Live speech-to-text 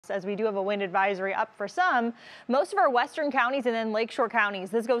as we do have a wind advisory up for some. Most of our western counties and then lakeshore counties.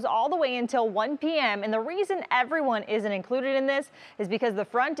 This goes all the way until 1 p.m. And the reason everyone isn't included in this is because the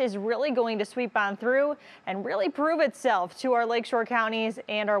front is really going to sweep on through and really prove itself to our lakeshore counties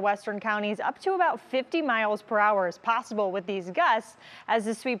and our western counties. Up to about 50 miles per hour is possible with these gusts as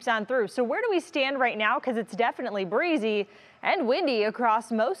this sweeps on through. So where do we stand right now? Because it's definitely breezy and windy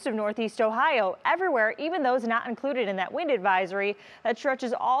across most of northeast Ohio. Everywhere, even those not included in that wind advisory, that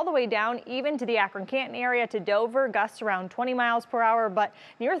stretches all the way down even to the Akron-Canton area to Dover, gusts around 20 miles per hour, but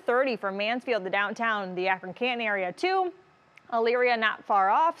near 30 from Mansfield to downtown, the Akron-Canton area too. Elyria not far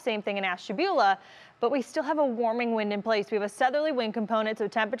off, same thing in Ashtabula. But we still have a warming wind in place. We have a southerly wind component, so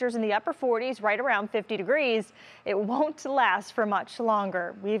temperatures in the upper 40s, right around 50 degrees. It won't last for much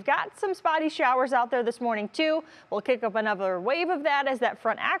longer. We've got some spotty showers out there this morning too. We'll kick up another wave of that as that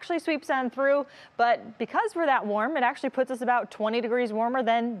front actually sweeps on through. But because we're that warm, it actually puts us about 20 degrees warmer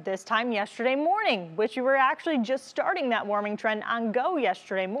than this time yesterday morning, which we were actually just starting that warming trend on go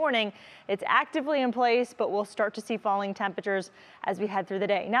yesterday morning. It's actively in place, but we'll start to see falling temperatures as we head through the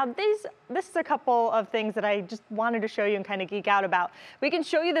day. Now, this is a couple of things that I just wanted to show you and kind of geek out about. We can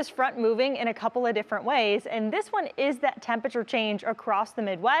show you this front moving in a couple of different ways, and this one is that temperature change across the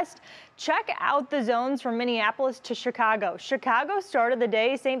Midwest. Check out the zones from Minneapolis to Chicago. Chicago started the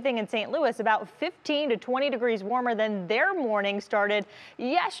day, same thing in St. Louis, about 15 to 20 degrees warmer than their morning started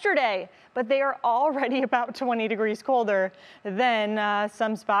yesterday, but they are already about 20 degrees colder than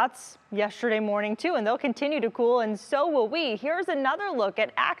some spots yesterday morning too, and they'll continue to cool, and so will we. Here's another look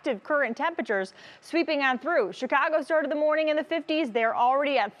at active current temperatures sweeping on through. Chicago started the morning in the 50s. They're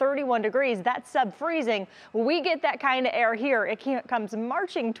already at 31 degrees. That's sub-freezing. We get that kind of air here. It comes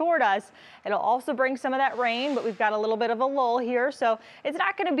marching toward us. It'll also bring some of that rain, but we've got a little bit of a lull here, so it's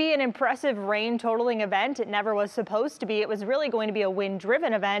not going to be an impressive rain totaling event. It never was supposed to be. It was really going to be a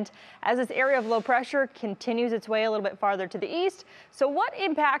wind-driven event as this area of low pressure continues its way a little bit farther to the east. So what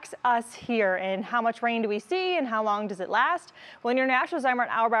impacts us here, and how much rain do we see, and how long does it last? Well, in your National Zymer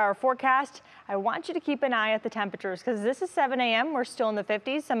hour-by-hour forecast, I want you to keep an eye at the temperatures because this is 7 a.m. We're still in the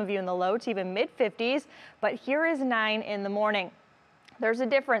 50s, some of you in the low to even mid-50s, but here is 9 in the morning. There's a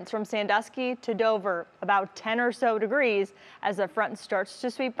difference from Sandusky to Dover, about 10 or so degrees. As the front starts to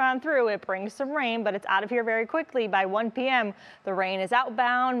sweep on through, it brings some rain, but it's out of here very quickly. By 1 p.m., the rain is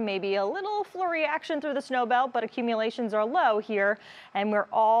outbound, maybe a little flurry action through the snow belt, but accumulations are low here, and we're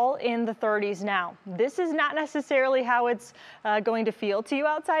all in the 30s now. This is not necessarily how it's going to feel to you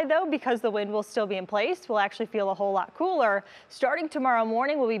outside, though, because the wind will still be in place. We'll actually feel a whole lot cooler. Starting tomorrow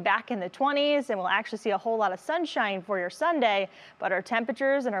morning, we'll be back in the 20s, and we'll actually see a whole lot of sunshine for your Sunday, but our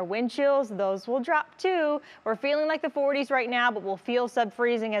temperatures and our wind chills, those will drop too. We're feeling like the 40s right now, but we'll feel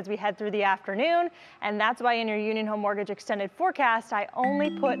sub-freezing as we head through the afternoon. And that's why in your Union Home Mortgage extended forecast, I only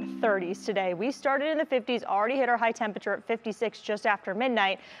put 30s today. We started in the 50s, already hit our high temperature at 56 just after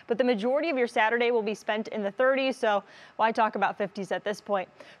midnight, but the majority of your Saturday will be spent in the 30s, so why talk about 50s at this point?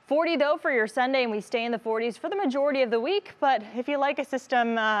 40 though for your Sunday, and we stay in the 40s for the majority of the week. But if you like a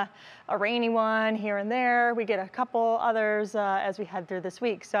system, a rainy one here and there, we get a couple others as we head through this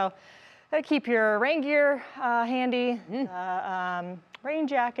week. So keep your rain gear handy, rain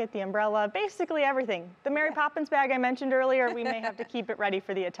jacket, the umbrella, basically everything. The Mary Poppins bag I mentioned earlier, we may have to keep it ready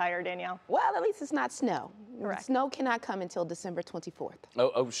for the attire, Danielle. Well, at least it's not snow. Correct. Snow cannot come until December 24th.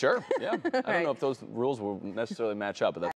 Oh, sure. Yeah. I don't know if those rules will necessarily match up, but that's